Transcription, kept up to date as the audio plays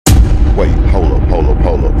Wait, hold up.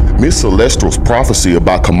 Miss Celestial's prophecy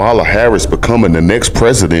about Kamala Harris becoming the next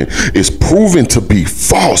president is proven to be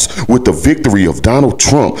false with the victory of Donald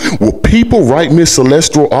Trump. Will people write Miss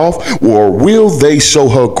Celestial off, or will they show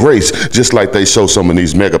her grace just like they show some of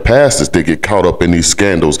these mega pastors that get caught up in these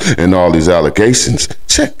scandals and all these allegations?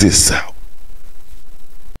 Check this out.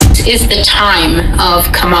 Is the time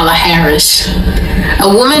of Kamala Harris. A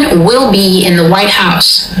woman will be in the White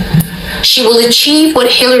House. She will achieve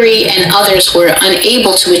what Hillary and others were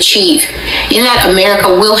unable to achieve, in that America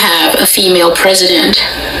will have a female president.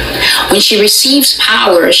 When she receives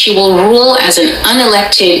power, she will rule as an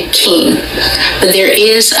unelected king, but there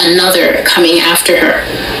is another coming after her.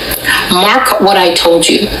 Mark what I told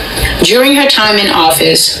you. During her time in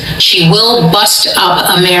office, she will bust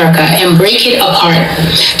up America and break it apart,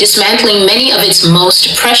 dismantling many of its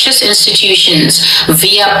most precious institutions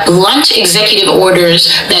via blunt executive orders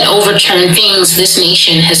that overturn things this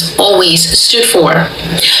nation has always stood for.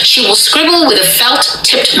 She will scribble with a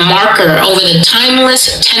felt-tipped marker over the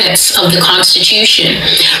timeless tenets of the Constitution,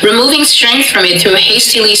 removing strength from it through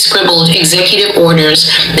hastily scribbled executive orders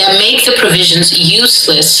that make the provisions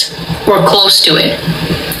useless or close to it.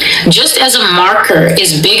 Just as a marker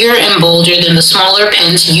is bigger and bolder than the smaller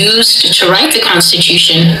pens used to write the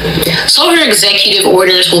Constitution, so her executive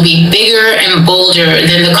orders will be bigger and bolder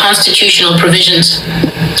than the constitutional provisions.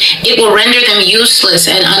 It will render them useless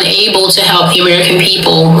and unable to help the American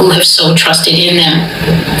people who have so trusted in them.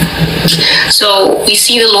 So we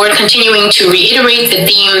see the Lord continuing to reiterate the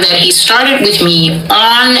theme that he started with me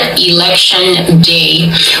on election day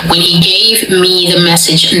when he gave me the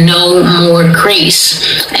message, no more grace.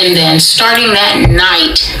 And then starting that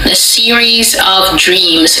night, a series of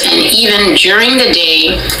dreams, and even during the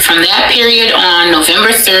day, from that period on, November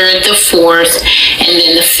 3rd, the 4th, and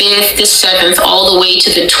then the 5th, the 7th, all the way to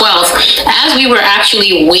the 12th, as we were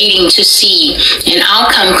actually waiting to see an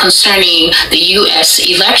outcome concerning the U.S.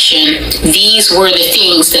 election, these were the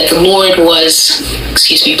things that the Lord was,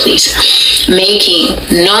 making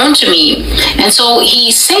known to me. And so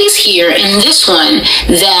he says here in this one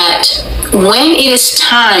that when it is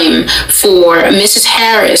time for Mrs.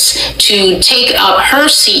 Harris to take up her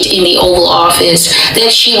seat in the Oval Office,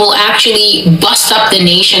 that she will actually bust up the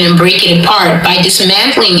nation and break it apart by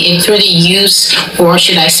dismantling it through the use, or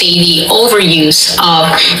should I say the overuse,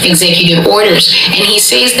 of executive orders. And he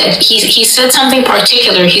says that he said something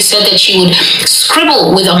particular. He said that she would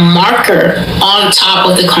scribble with a marker on top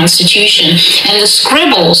of the Constitution. And the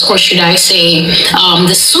scribbles, or should I say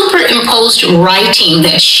the superimposed writing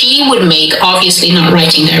that she would make, obviously not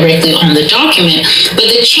writing directly on the document, but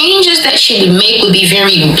the changes that she would make would be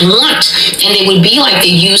very blunt, and they would be like the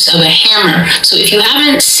use of a hammer. So if you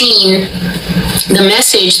haven't seen the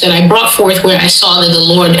message that I brought forth, where I saw that the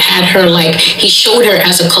Lord had her, like he showed her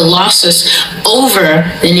as a colossus over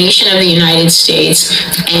the nation of the United States,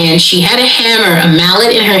 and she had a hammer, a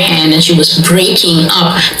mallet in her hand, and she was breaking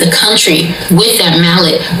up the country with that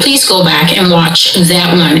mallet. Please go back and watch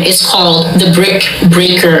that one. It's called The Brick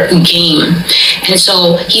Breaker Game. And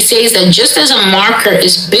so he says that just as a marker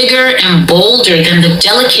is bigger and bolder than the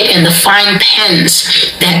delicate and the fine pens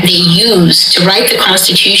that they use to write the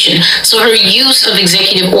Constitution, so her use of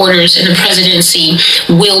executive orders in the presidency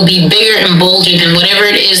will be bigger and bolder than whatever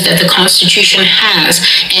it is that the Constitution has.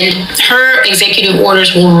 And her executive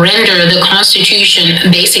orders will render the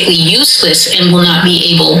Constitution basically useless and will not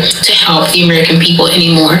be able to help the American people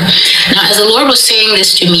anymore. Now, as the Lord was saying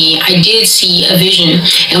this to me, I did see a vision.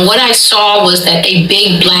 And what I saw was that a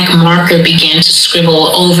big black marker began to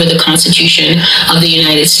scribble over the Constitution of the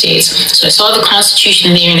United States. So I saw the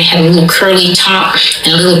Constitution there, and it had a little curly top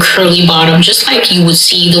and a little curly bottom, just like you would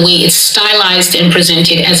see the way it's stylized and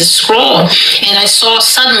presented as a scroll. And I saw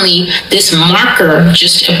suddenly this marker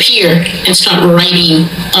just appear and start writing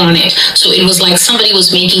on it. So it was like somebody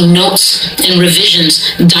was making notes and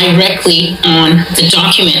revisions directly on the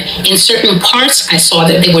document. In certain parts, I saw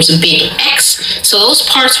that there was a big X. So those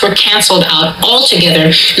parts were canceled out altogether.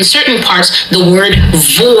 In certain parts, the word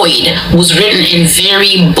void was written in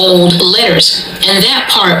very bold letters, and that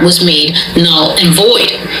part was made null and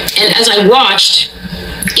void. And as I watched,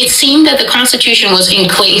 it seemed that the Constitution was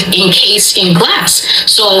encased in glass.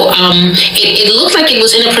 So it looked like it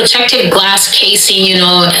was in a protective glass casing, in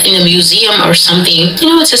a museum or something.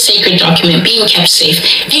 It's a sacred document being kept safe.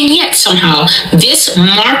 And yet somehow this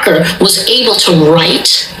marker was able to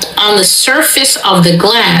write on the surface of the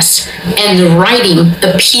glass, and the writing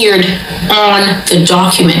appeared on the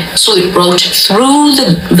document. So it wrote through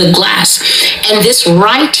the glass. And this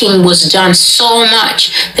writing was done so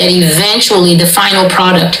much that eventually the final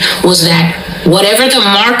product product was that whatever the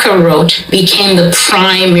marker wrote became the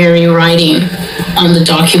primary writing on the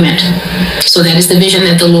document. So that is the vision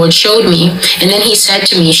that the Lord showed me. And then he said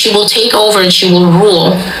to me, she will take over and she will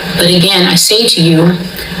rule. But again, I say to you,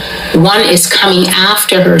 one is coming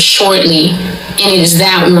after her shortly, and it is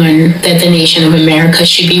that one that the nation of America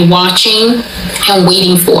should be watching and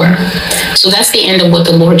waiting for. So that's the end of what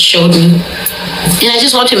the Lord showed me. And I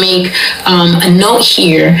just want to make a note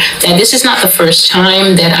here that this is not the first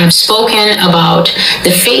time that I've spoken about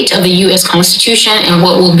the fate of the U.S. Constitution and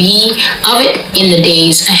what will be of it in the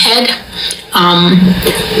days ahead.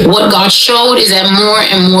 What God showed is that more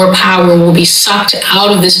and more power will be sucked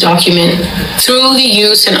out of this document through the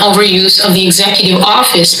use and overuse of the executive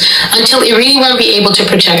office until it really won't be able to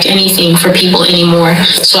protect anything for people anymore.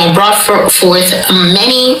 So I brought forth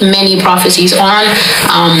many prophecies on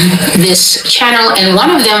this channel, and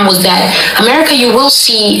one of them was that America, you will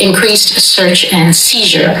see increased search and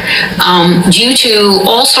seizure due to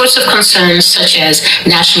all sorts of concerns such as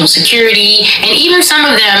national security, and even some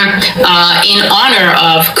of them in honor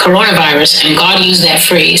of coronavirus, and God used that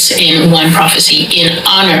phrase in one prophecy, in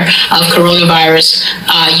honor of coronavirus.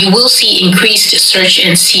 You will see increased search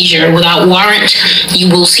and seizure without warrant. You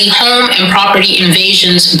will see home and property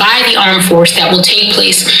invasions by the armed force that will take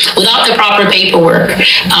place without the proper paperwork.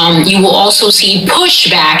 You will also see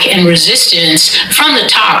pushback and resistance from the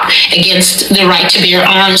top against the right to bear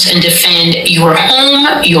arms and defend your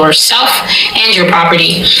home, yourself, and your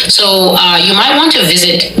property. So you might want to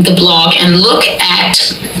visit the blog and look at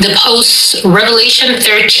the posts Revelation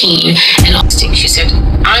 13. And she said,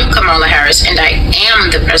 I'm Kamala Harris and I am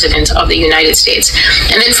the President of the United States.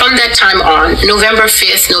 And then from that time on, November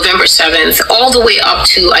 5th, November 7th, all the way up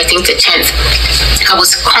to, I think, the 10th, I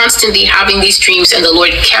was constantly having these dreams, and the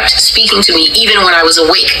Lord kept speaking to me even when I was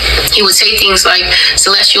awake. He would say things like,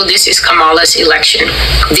 Celestial, this is Kamala's election.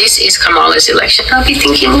 This is Kamala's election. I'll be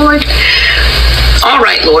thinking, Lord, all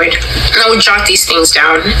right, Lord. And I would jot these things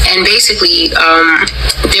down. And basically,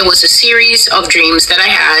 there was a series of dreams that I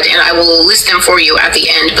had, and I will list them for you at the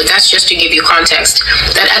end, but that's just to give you context.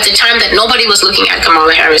 That at the time that nobody was looking at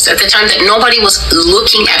Kamala Harris, at the time that nobody was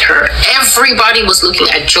looking at her, everybody was looking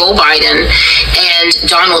at Joe Biden and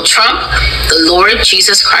Donald Trump, the Lord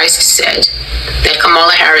Jesus Christ said that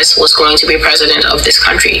Kamala Harris was going to be president of this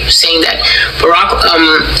country, saying that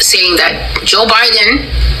Joe Biden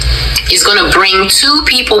is going to bring two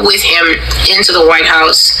people with him into the White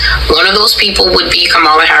House. One of those people would be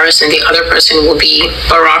Kamala Harris, and the other person will be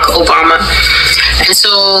Barack Obama. And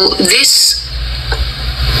so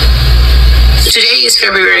today is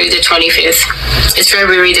February the 25th. It's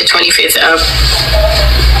February the 25th of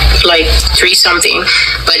like 3 something.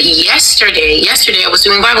 But yesterday I was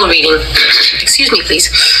doing Bible reading. Excuse me,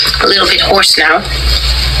 please. A little bit hoarse now.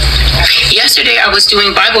 Yesterday I was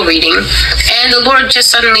doing Bible reading, and the Lord just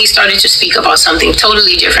suddenly started to speak about something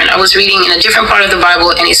totally different. I was reading in a different part of the Bible,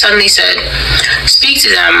 and he suddenly said, speak to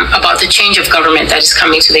them about the change of government that is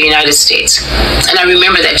coming to the United States. And I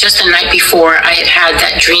remember that just the night before, I had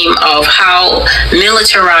that dream of how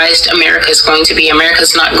militarized America is going to be.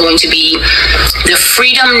 America's not going to be the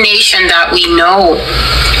freedom nation that we know.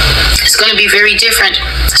 It's going to be very different.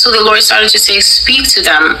 So the Lord started to say, speak to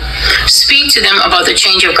them about the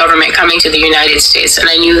change of government coming to the United States. And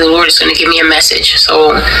I knew the Lord is going to give me a message. So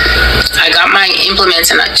I got my implements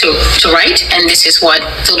to write, and this is what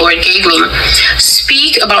the Lord gave me.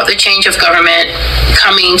 Speak about the change of government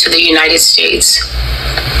coming to the United States.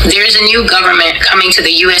 There is a new government coming to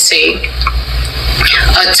the USA.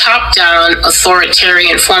 A top-down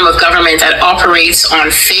authoritarian form of government that operates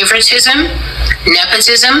on favoritism,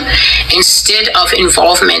 nepotism, instead of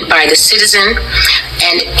involvement by the citizen,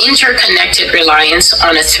 and interconnected reliance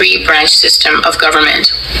on a 3-branch system of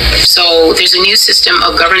government. So there's a new system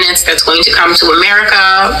of governance that's going to come to America.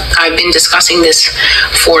 I've been discussing this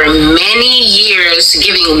for many years,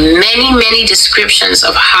 giving many descriptions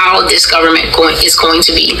of how this government is going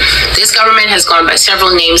to be. This government has gone by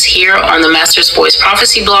several names here on the Master's Voice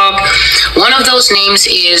Prophecy blog. One of those names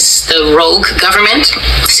is the rogue government,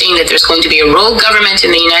 saying that there's going to be a rogue government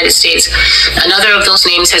in the United States. Another of those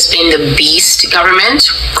names has been the beast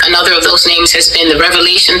government. Another of those names has been the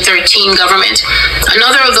Revelation 13 government.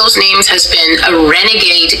 Another of those names has been a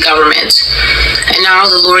renegade government. And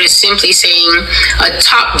now the Lord is simply saying a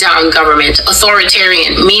top-down government,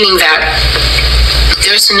 authoritarian, meaning that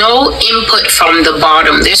There's no input from the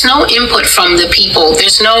bottom. There's no input from the people.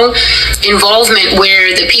 There's no involvement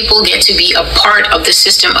where the people get to be a part of the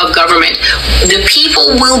system of government. The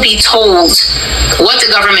people will be told what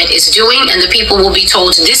the government is doing, and the people will be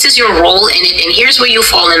told, this is your role in it, and here's where you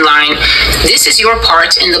fall in line. This is your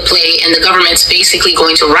part in the play, and the government's basically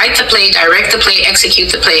going to write the play, direct the play,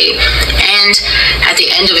 execute the play, and at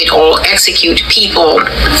the end of it all, execute people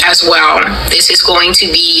as well. This is going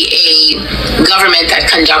to be a government that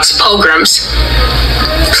conducts pogroms.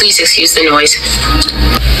 Please excuse the noise.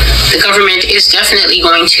 The government is definitely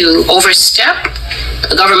going to overstep.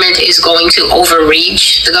 The government is going to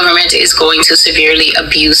overreach. The government is going to severely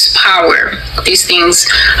abuse power. These things,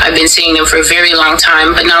 I've been saying them for a very long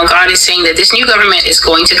time, but now God is saying that this new government is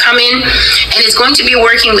going to come in and it's going to be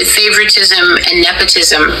working with favoritism and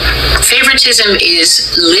nepotism. Favoritism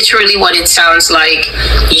is literally what it sounds like.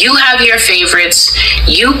 You have your favorites.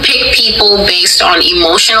 You pick people based on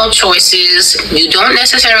emotional choices. You don't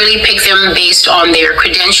necessarily pick them based on their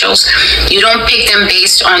credentials. You don't pick them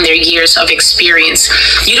based on their years of experience.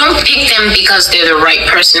 You don't pick them because they're the right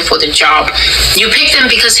person for the job. You pick them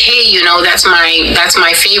because, hey, you know, that's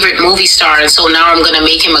my favorite movie star, and so now I'm going to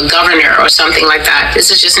make him a governor or something like that. This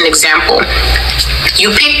is just an example. You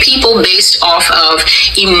pick people based off of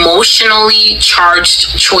emotionally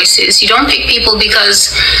charged choices. You don't pick people because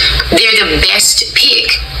they're the best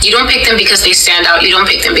pick. You don't pick them because they stand out. You don't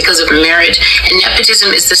pick them because of merit. And nepotism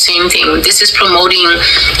is the same thing. This is promoting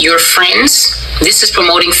your friends. This is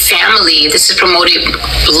promoting family. This is promoting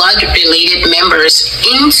blood-related members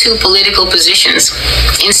into political positions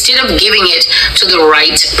instead of giving it to the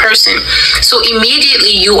right person. So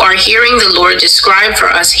immediately you are hearing the Lord describe for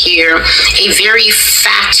us here a very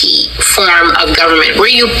fatty form of government where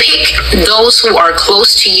you pick those who are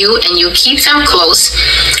close to you and you keep them close,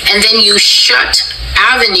 and then you shut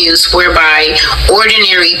avenues whereby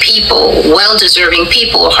ordinary people, well-deserving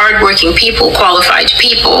people, hardworking people, qualified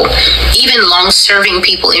people, even long-serving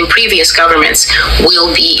people in previous governments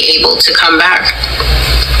will be able to come back.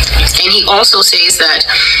 And he also says that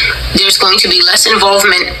there's going to be less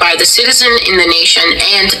involvement by the citizen in the nation,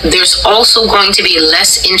 and there's also going to be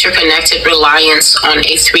less interconnected reliance on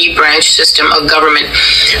a three-branch system of government.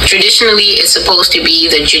 Traditionally, it's supposed to be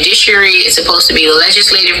the judiciary, it's supposed to be the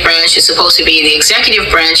legislative branch, it's supposed to be the executive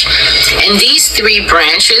branch, and these three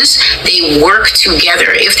branches, they work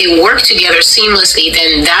together. If they work together seamlessly,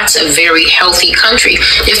 then that's a very healthy country.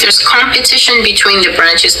 If there's competition between the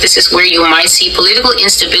branches, this is where you might see political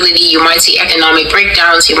instability, you might see economic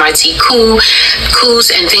breakdowns, you might see coups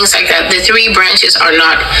and things like that. The three branches are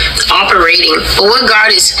not operating. But what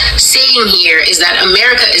God is saying here is that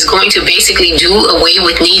America is going to basically do away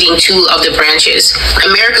with needing two of the branches.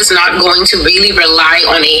 America's not going to really rely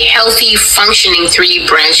on a healthy, functioning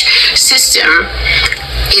three-branch system.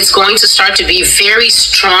 It's going to start to be very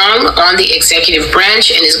strong on the executive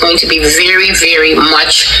branch and is going to be very, very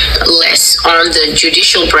much less on the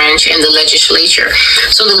judicial branch and the legislature.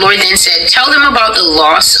 So the Lord then said, tell them about the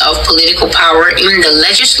loss of political power in the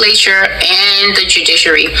legislature and the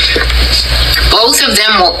judiciary. Both of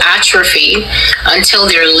them will atrophy until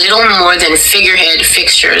they're little more than figurehead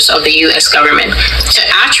fixtures of the U.S. government. To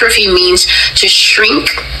atrophy means to shrink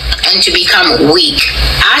and to become weak.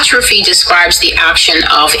 Atrophy describes the action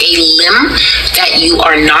of a limb that you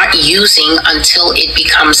are not using until it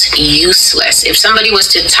becomes useless. If somebody was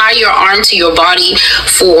to tie your arm to your body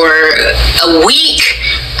for a week,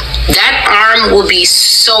 that arm will be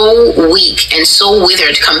so weak and so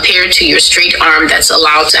withered compared to your straight arm that's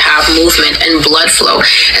allowed to have movement and blood flow.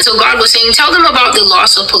 And so God was saying, tell them about the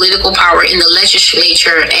loss of political power in the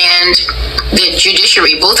legislature and the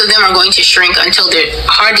judiciary. Both of them are going to shrink until they're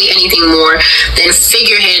hardly anything more than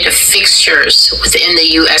figurehead fixtures within the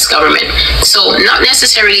U.S. government. So not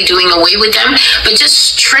necessarily doing away with them, but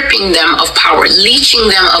just stripping them of power, leeching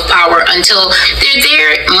them of power until they're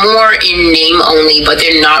there more in name only, but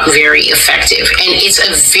they're not very effective. And it's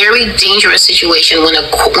a very dangerous situation when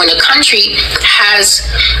a country has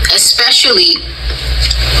especially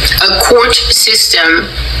a court system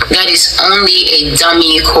that is only a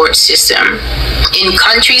dummy court system. In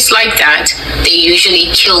countries like that, they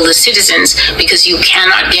usually kill the citizens because you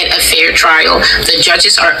cannot get a fair trial. The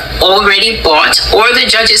judges are already bought, or the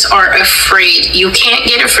judges are afraid. You can't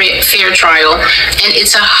get a fair trial, and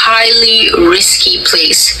it's a highly risky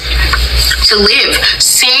place to live.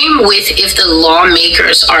 Same with if the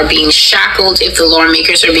lawmakers are being shackled, if the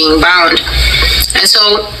lawmakers are being bound. And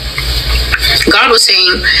so God was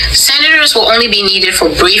saying senators will only be needed for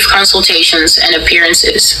brief consultations and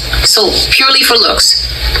appearances. So purely for looks.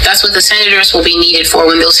 That's what the senators will be needed for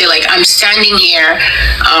when they'll say, like, I'm standing here.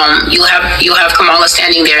 You'll have Kamala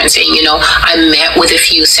standing there and saying, I met with a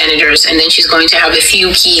few senators, and then she's going to have a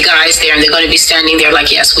few key guys there, and they're going to be standing there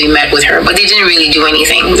like, yes, we met with her, but they didn't really do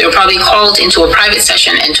anything. They were probably called into a private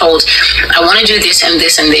session and told, I want to do this and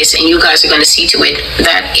this and this, and you guys are going to see to it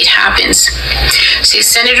that it happens. See,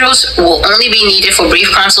 senators will only be needed for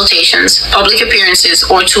brief consultations, public appearances,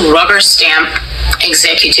 or to rubber stamp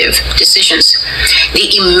executive decisions. The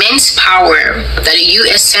immense power that a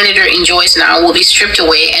U.S. senator enjoys now will be stripped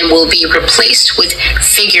away and will be replaced with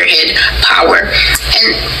figurehead power.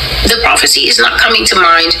 And the prophecy is not coming to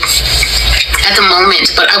mind at the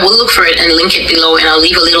moment, but I will look for it and link it below, and I'll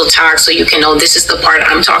leave a little tag so you can know this is the part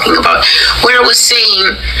I'm talking about, where it was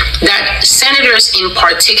saying that senators in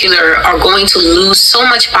particular are going to lose so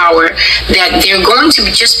much power that they're going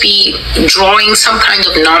to just be drawing some kind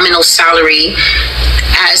of nominal salary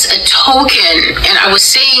as a token. And I was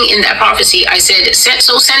saying in that prophecy, I said,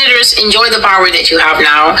 so senators, enjoy the power that you have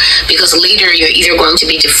now, because later you're either going to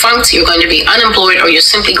be defunct, you're going to be unemployed, or you're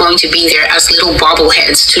simply going to be there as little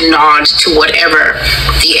bobbleheads to nod to whatever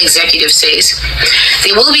the executive says.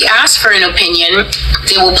 They will be asked for an opinion.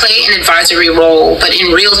 They will play an advisory role, but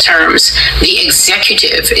in real terms, the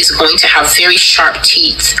executive is going to have very sharp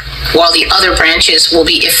teeth, while the other branches will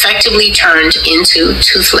be effectively turned into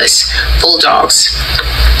toothless bulldogs.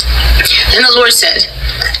 Then the Lord said,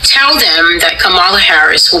 tell them that Kamala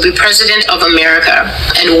Harris will be president of America,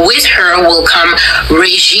 and with her will come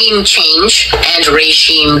regime change and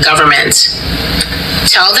regime government.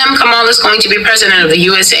 Tell them Kamala's going to be president of the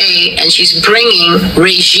USA, and she's bringing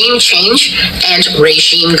regime change and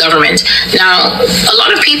regime government. Now, a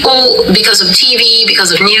lot of people, because of TV,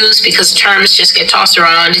 because of news, because terms just get tossed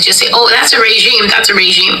around, they just say, oh, that's a regime, that's a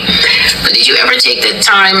regime. But did you ever take the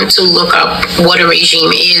time to look up what a regime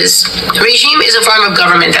is? Regime is a form of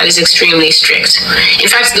government that is extremely strict. In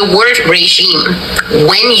fact, the word regime,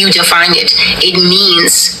 when you define it, it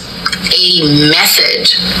means a method.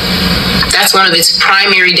 That's one of its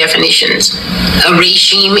primary definitions. A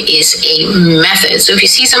regime is a method. So if you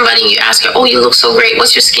see somebody and you ask her, oh, you look so great,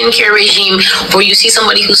 what's your skincare regime? Or you see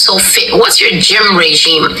somebody who's so fit, what's your gym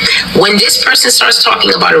regime? When this person starts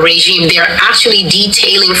talking about a regime, they're actually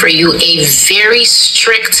detailing for you a very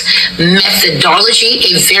strict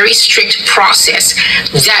methodology, a very strict process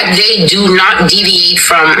that they do not deviate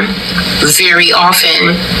from very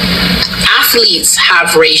often. Athletes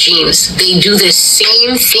have regimes. They do the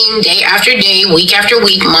same thing day after day, week after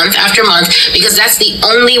week, month after month, because that's the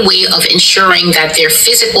only way of ensuring that their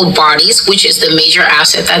physical bodies, which is the major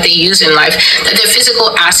asset that they use in life, that their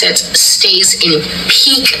physical asset stays in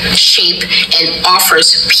peak shape and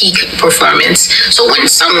offers peak performance. So when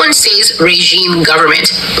someone says regime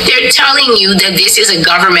government, they're telling you that this is a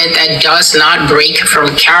government that does not break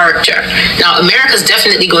from character. Now, America is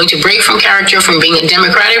definitely going to break from character from being a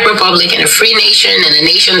democratic republic and a free nation and a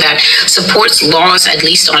nation that supports laws, at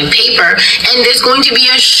least on paper, and there's going to be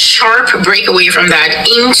a sharp breakaway from that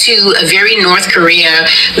into a very North Korea,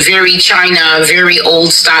 very China, very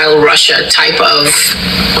old style Russia type of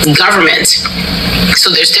government. So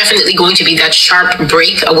there's definitely going to be that sharp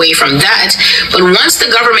break away from that. But once the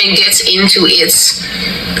government gets into its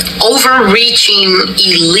overreaching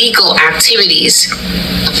illegal activities,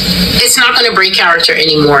 it's not going to break character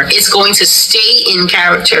anymore. It's going to stay in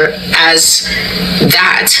character as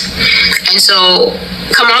that. And so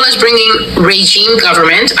Kamala's bringing regime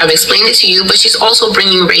government. I've explained it to you, but she's also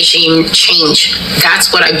bringing regime change.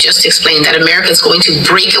 That's what I've just explained, that America is going to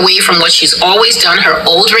break away from what she's always done, her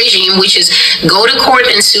old regime, which is go to court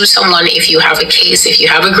and sue someone if you have a case, if you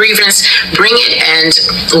have a grievance, bring it, and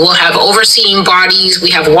we'll have overseeing bodies.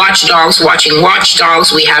 We have watchdogs watching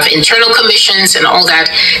watchdogs. We have internal commissions and all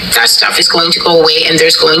that. That stuff is going to go away, and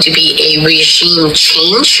there's going to be a regime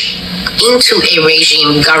change into a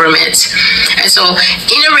regime government. And so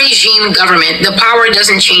in a regime government, the power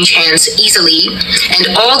doesn't change hands easily,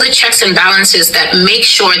 and all the checks and balances that make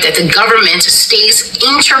sure that the government stays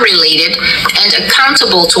interrelated and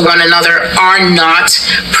accountable to one another are not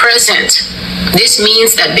present. This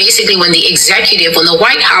means that basically when the executive, when the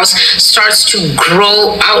White House starts to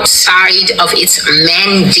grow outside of its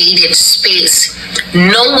mandated space,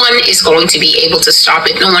 no one is going to be able to stop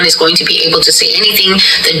it. No one is going to be able to say anything.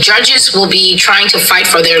 The judges will be trying to fight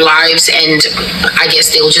for their lives, and I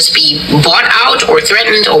guess they'll just be bought out or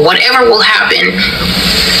threatened or whatever will happen.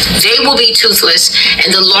 They will be toothless,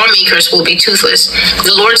 and the lawmakers will be toothless.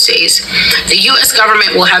 The Lord says the U.S.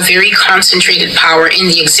 government will have very concentrated power in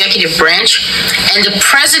the executive branch. And the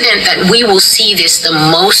president that we will see this the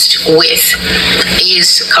most with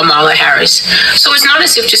is Kamala Harris. So it's not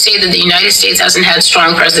as if to say that the United States hasn't had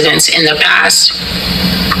strong presidents in the past.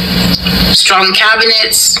 Strong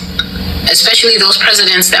cabinets, especially those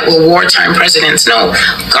presidents that were wartime presidents. No,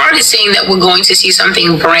 God is saying that we're going to see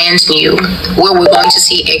something brand new, where we're going to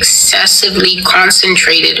see excessively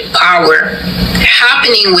concentrated power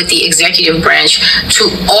happening with the executive branch to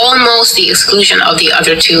almost the exclusion of the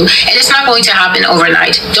other two. And it's not going to happen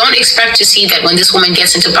overnight. Don't expect to see that when this woman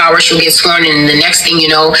gets into power, she'll get sworn in, and the next thing you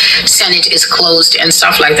know, Senate is closed and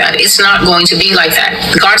stuff like that. It's not going to be like that.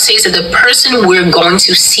 God says that the person we're going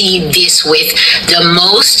to see this with the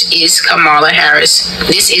most is Kamala Harris.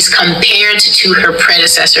 This is compared to her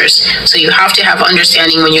predecessors. So you have to have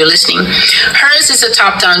understanding when you're listening. Hers is a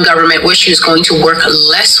top-down government where she is going to work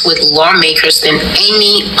less with lawmakers than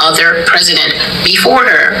any other president before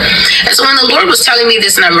her. And so when the Lord was telling me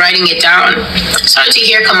this and I'm writing it down, I started to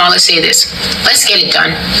hear Kamala say this: let's get it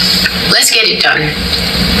done. Let's get it done.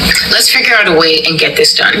 Let's figure out a way and get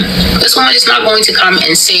this done. This woman is not going to come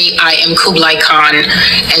and say, I am Kublai Khan,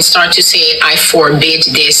 and start to say, I forbid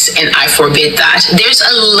this and I forbid that. There's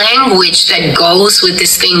a language that goes with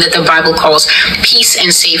this thing that the Bible calls peace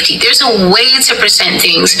and safety. There's a way to present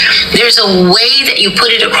things. There's a way that you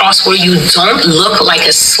put it across where you don't look like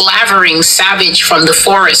a slavering savage from the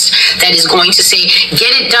forest that is going to say,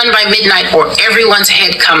 get it done by midnight or everyone's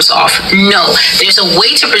head comes off. No, there's a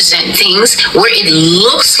way to present things where it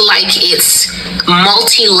looks like it's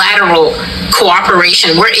multilateral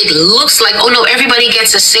cooperation, where it looks like, oh no, everybody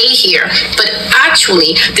gets a say here. But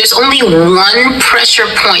actually, there's only one pressure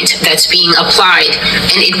point that's being applied,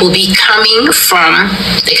 and it will be coming from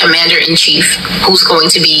the commander-in-chief, who's going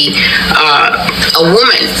to be a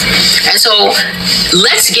woman. And so,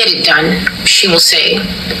 let's get it done, she will say.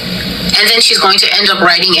 And then she's going to end up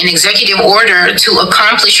writing an executive order to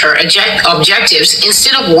accomplish her objectives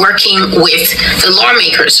instead of working with the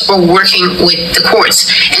lawmakers or working with the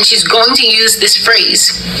courts. And she's going to use this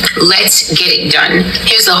phrase, let's get it done.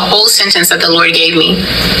 Here's the whole sentence that the Lord gave me.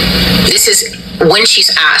 This is when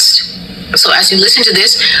she's asked. So as you listen to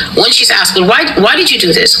this, when she's asked, but why did you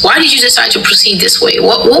do this? Why did you decide to proceed this way?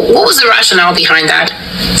 What was the rationale behind that?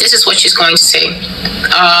 This is what she's going to say.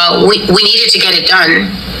 We needed to get it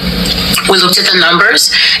done. We looked at the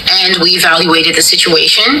numbers and we evaluated the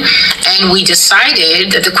situation, and we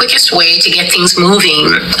decided that the quickest way to get things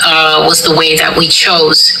moving was the way that we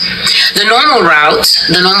chose. The normal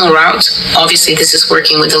route, obviously this is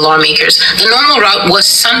working with the lawmakers, the normal route was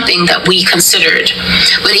something that we considered.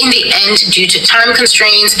 But in the end, due to time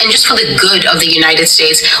constraints and just for the good of the United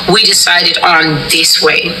States, we decided on this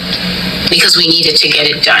way because we needed to get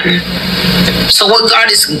it done. So what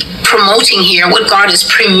God is promoting here, what God is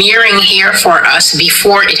premiering here for us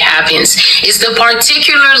before it happens, is the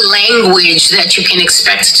particular language that you can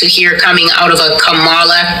expect to hear coming out of a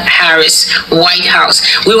Kamala Harris White House.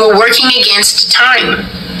 We were working against time.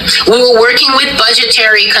 We were working with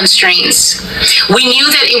budgetary constraints. We knew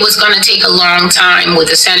that it was going to take a long time with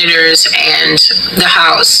the senators and the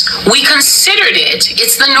House. We considered it.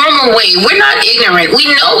 It's the normal way. We're not ignorant. We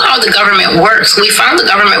know how the government works. We found the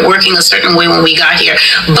government working a certain way when we got here.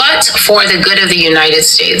 But for the good of the United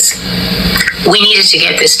States, we needed to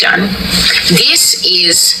get this done. This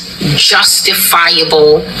is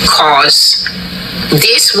justifiable cause.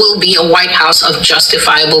 This will be a White House of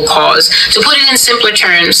justifiable cause. To put it in simpler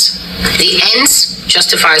terms, the ends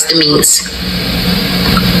justifies the means.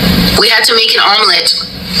 We had to make an omelet,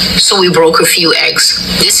 so we broke a few eggs.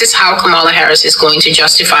 This is how Kamala Harris is going to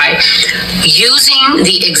justify using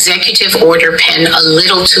the executive order pen a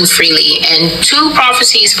little too freely. And two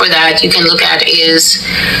prophecies for that you can look at is,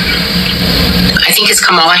 I think it's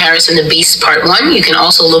Kamala Harris and the Beast Part 1. You can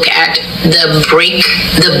also look at the brick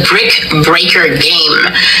breaker game.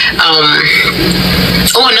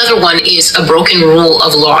 Another one is a broken rule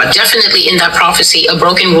of law. Definitely in that prophecy, a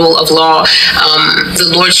broken rule of law. The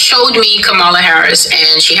Lord showed me Kamala Harris,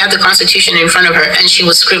 and she had the Constitution in front of her, and she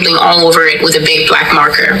was scribbling all over it with a big black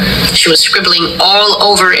marker. She was scribbling all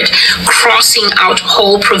over it, crossing out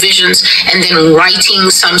whole provisions, and then writing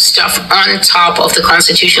some stuff on top of the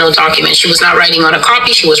constitutional document. She was not writing on a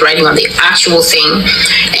copy, she was writing on the actual thing.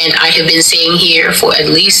 And I have been saying here for at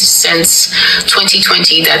least since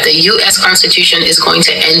 2020 that the US Constitution is going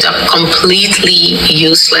to end up completely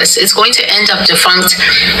useless. It's going to end up defunct.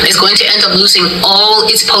 It's going to end up losing all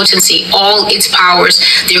its potency, all its powers.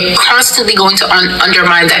 They're constantly going to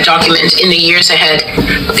undermine that document in the years ahead.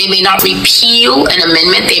 They may not repeal an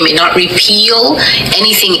amendment. They may not repeal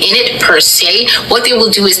anything in it per se. What they will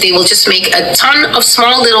do is they will just make a ton of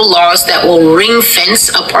small little laws laws that will ring fence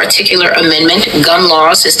a particular amendment. Gun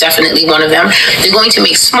laws is definitely one of them. They're going to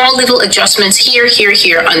make small little adjustments here,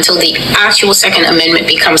 until the actual Second Amendment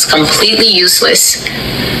becomes completely useless.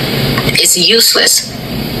 It's useless.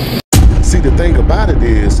 See, the thing about it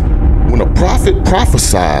is, when a prophet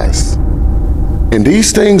prophesies and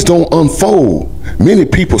these things don't unfold, many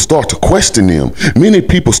people start to question them. Many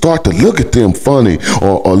people start to look at them funny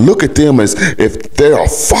or look at them as if they are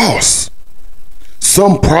false.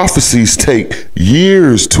 Some prophecies take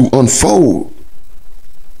years to unfold.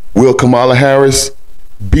 Will Kamala Harris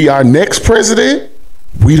be our next president?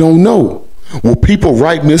 We don't know. Will people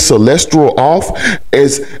write Miss Celestial off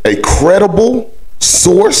as a credible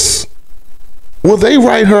source? Will they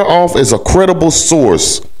write her off as a credible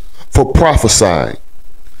source for prophesying?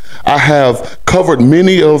 I have covered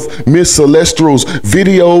many of Miss Celestial's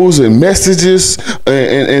videos and messages,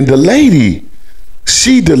 and the lady,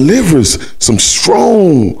 she delivers some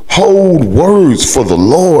stronghold words for the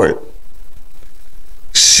Lord.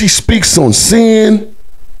 She speaks on sin.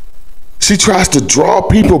 She tries to draw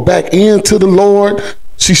people back into the Lord.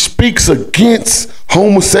 She speaks against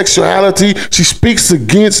homosexuality. She speaks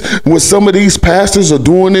against what some of these pastors are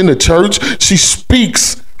doing in the church. She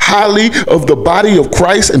speaks highly of the body of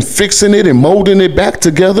Christ and fixing it and molding it back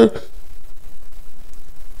together.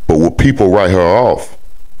 But will people write her off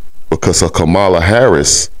because her Kamala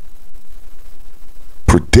Harris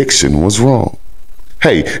prediction was wrong?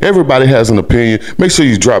 Hey, everybody has an opinion. Make sure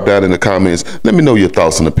you drop down in the comments. Let me know your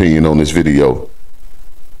thoughts and opinion on this video.